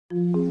Good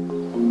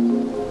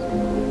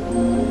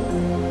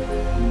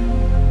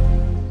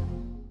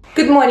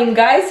morning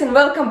guys and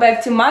welcome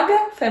back to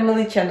Maga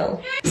family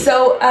channel.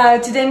 So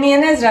today me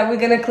and Ezra we're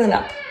gonna clean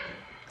up.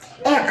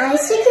 And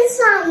Isaac is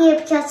not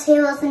here because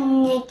he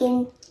wasn't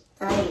making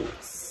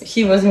noise.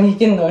 He was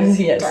making noise,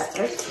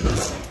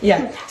 yes.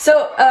 Yeah.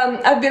 So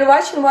I've been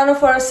watching one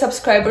of our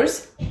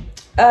subscribers.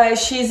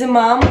 She's a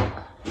mom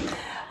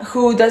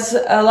who does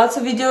lots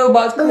of video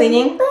about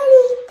cleaning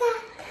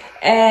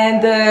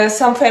and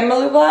some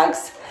family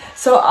vlogs.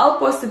 So I'll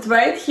post it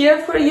right here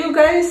for you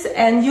guys,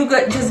 and you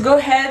just go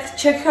ahead,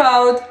 check her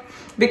out,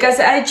 because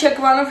I checked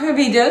one of her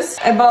videos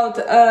about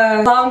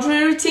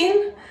laundry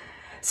routine.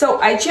 So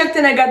I checked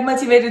and I got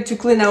motivated to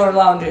clean our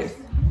laundry.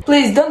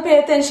 Please don't pay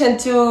attention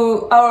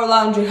to our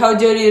laundry, how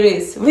dirty it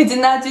is. We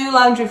did not do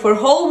laundry for a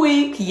whole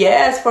week.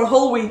 Yes, for a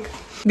whole week.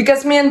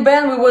 Because me and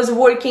Ben, we was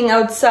working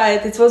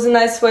outside. It was a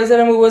nice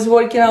weather and we was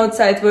working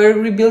outside. We were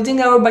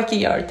rebuilding our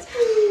backyard.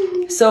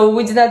 So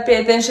we did not pay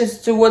attention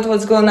to what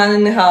was going on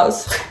in the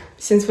house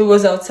since we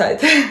was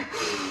outside.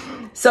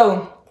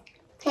 So,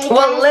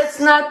 well, let's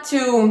not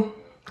to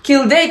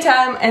kill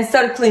daytime and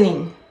start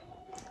cleaning.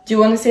 Do you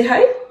want to say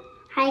hi?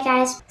 Hi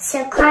guys,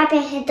 subscribe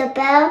and hit the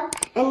bell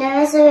and the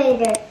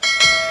resonator.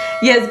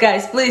 Yes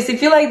guys, please,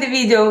 if you like the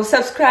video,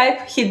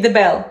 subscribe, hit the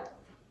bell.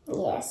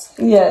 Yes.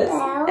 Yes,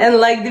 and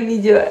like the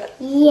video.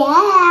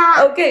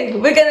 Yeah. Okay,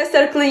 we're gonna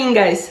start cleaning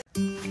guys.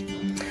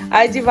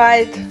 I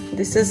divide,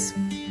 this is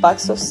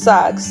box of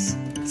socks.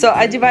 So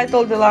I divide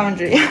all the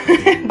laundry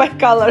by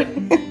color.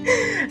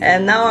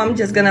 And now I'm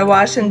just gonna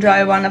wash and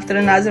dry one after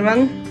another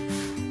one.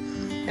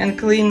 And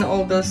clean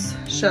all those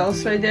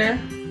shelves right there.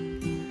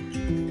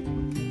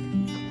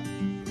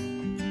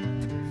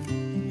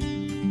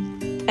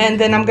 And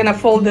then I'm gonna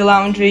fold the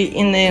laundry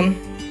in the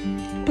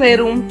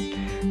playroom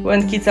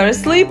when kids are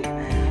asleep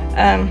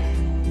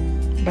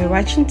by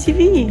watching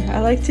TV.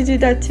 I like to do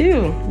that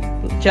too,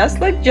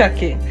 just like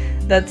Jackie.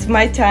 That's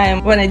my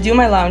time. When I do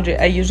my laundry,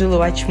 I usually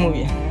watch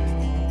movie.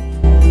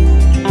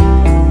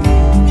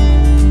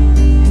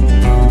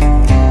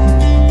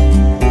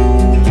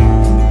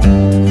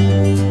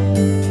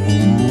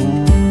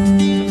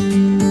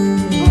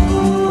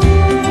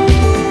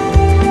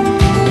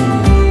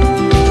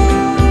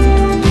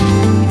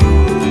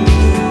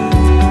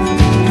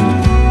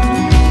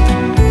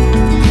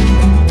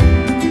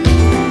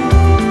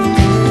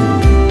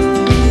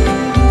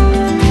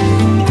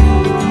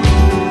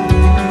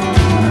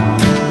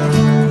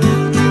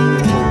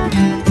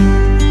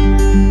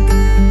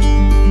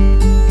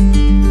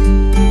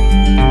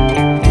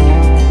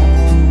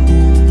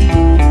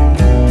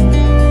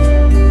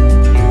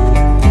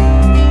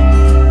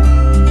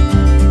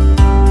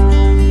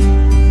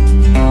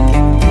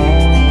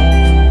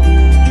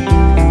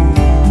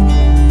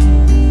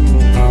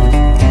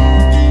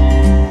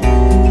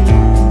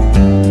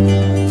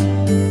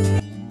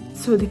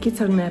 So the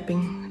kids are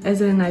napping,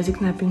 Ezra and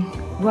Isaac napping.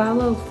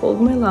 While I'll fold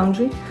my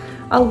laundry,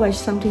 I'll watch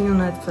something on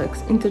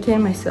Netflix,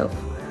 entertain myself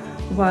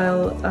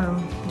while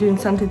doing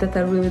something that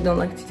I really don't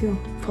like to do,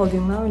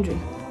 folding laundry.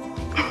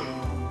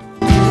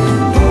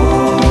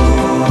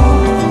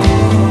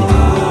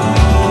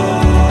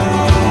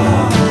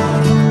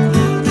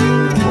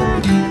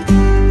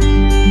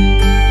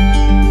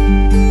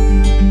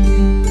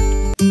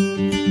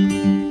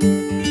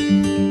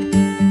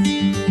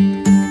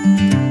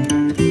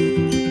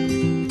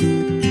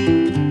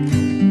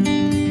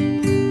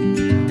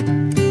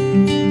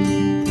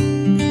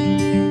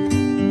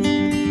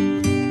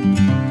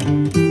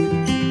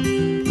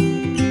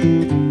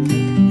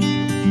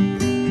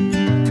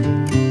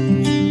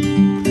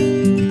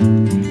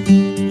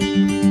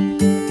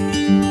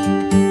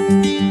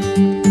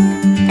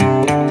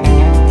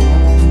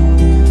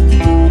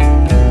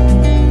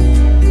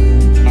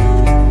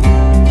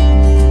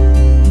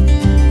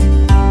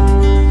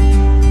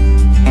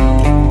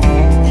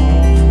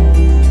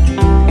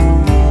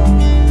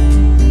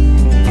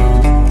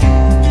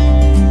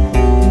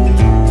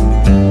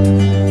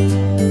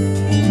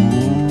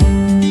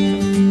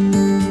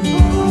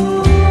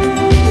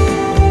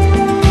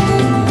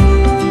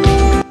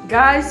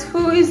 Guys,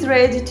 who is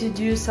ready to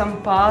do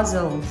some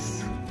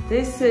puzzles?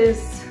 This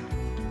is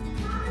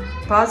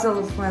puzzle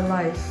of my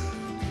life.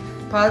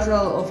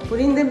 Puzzle of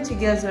putting them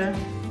together,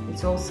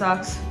 it's all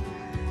socks,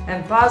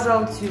 and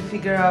puzzle to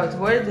figure out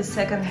where the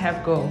second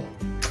half go.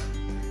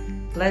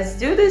 Let's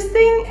do this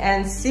thing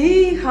and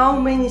see how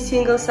many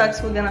single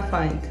socks we're gonna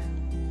find.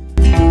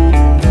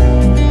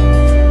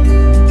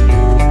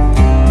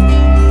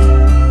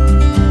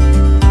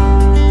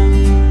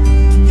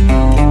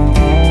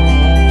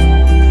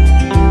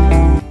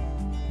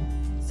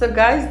 So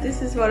guys,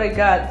 this is what I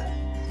got.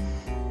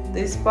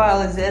 This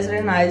pile is Ezra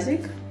and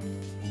Isaac.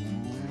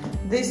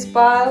 This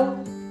pile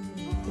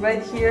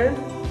right here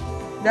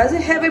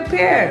doesn't have a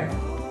pair.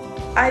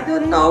 I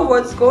don't know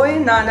what's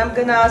going on. I'm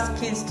gonna ask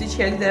kids to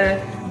check their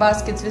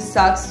baskets with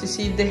socks to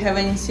see if they have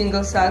any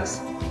single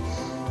socks.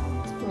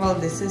 Well,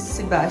 this is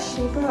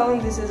Sebastian's pile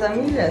and this is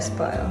Amelia's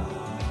pile.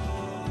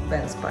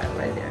 Ben's pile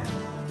right there.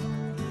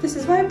 This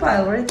is my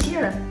pile right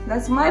here.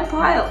 That's my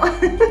pile.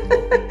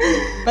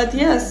 But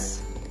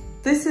yes,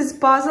 this is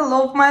puzzle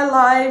of my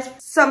life.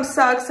 Some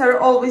socks are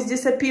always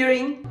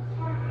disappearing.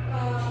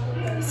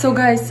 So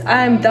guys,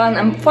 I'm done.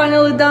 I'm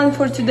finally done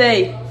for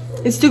today.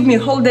 It took me a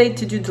whole day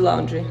to do the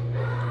laundry.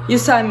 You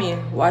saw me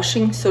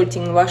washing,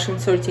 sorting, washing,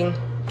 sorting.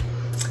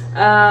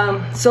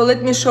 So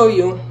let me show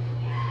you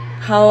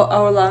how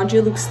our laundry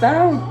looks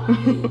now.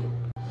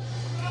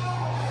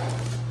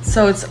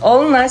 So it's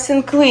all nice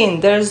and clean.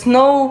 There's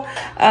no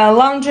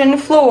laundry on the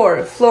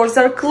floor. Floors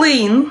are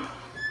clean.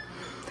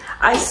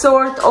 I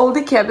sort all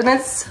the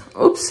cabinets.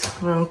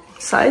 Oops, wrong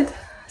side.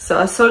 So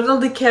I sort all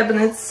the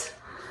cabinets.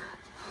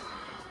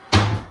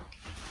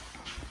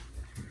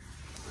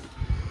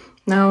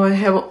 Now I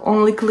have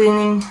only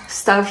cleaning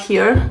stuff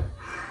here.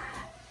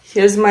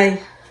 Here's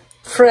my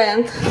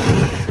friend,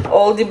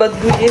 oldie but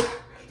goodie,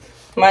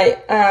 my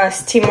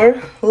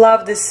steamer.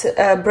 Love this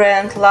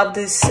brand. Love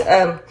this.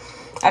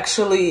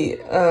 Actually,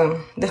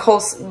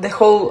 the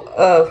whole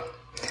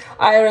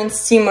iron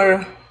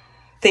steamer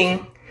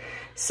thing.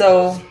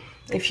 So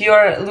if you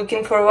are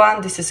looking for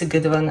one, this is a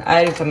good one.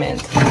 I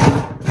recommend.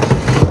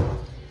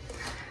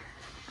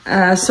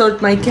 Sort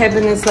my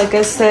cabinets, like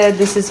I said.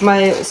 This is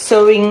my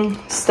sewing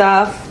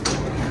stuff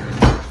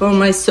for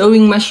my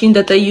sewing machine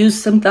that I use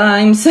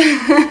sometimes.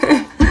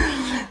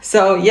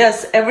 So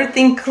yes,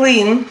 everything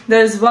clean.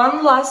 There's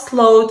one last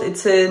load.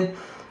 It's a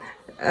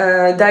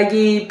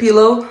doggy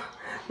pillow.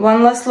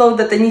 One last load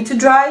that I need to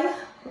dry,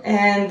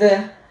 and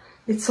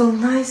it's all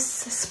nice,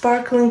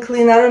 sparkling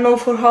clean. I don't know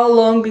for how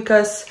long,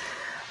 because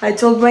I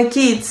told my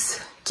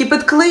kids keep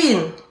it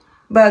clean,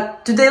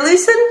 but do they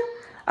listen?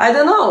 I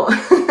don't know.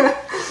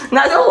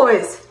 Not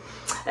always.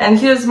 And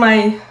here's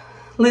my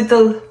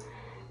little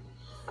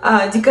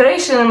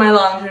decoration in my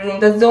laundry room.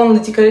 That's the only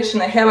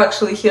decoration I have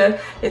actually here.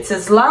 It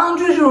says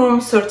laundry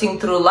room, sorting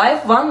through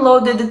life, one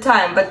load at a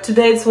time. But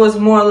today it was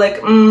more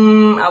like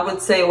I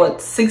would say what,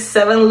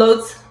 6-7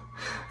 loads.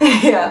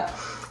 Yeah,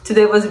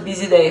 today was a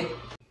busy day.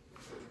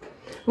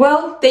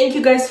 Well, thank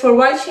you guys for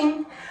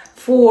watching,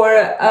 for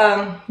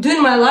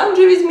doing my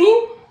laundry with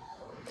me.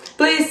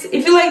 Please,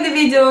 if you like the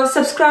video,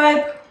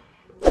 subscribe,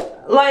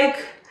 like,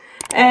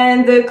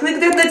 and click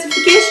that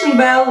notification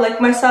bell like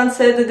my son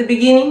said at the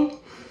beginning.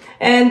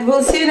 And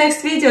we'll see you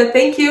next video.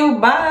 Thank you.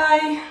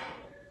 Bye.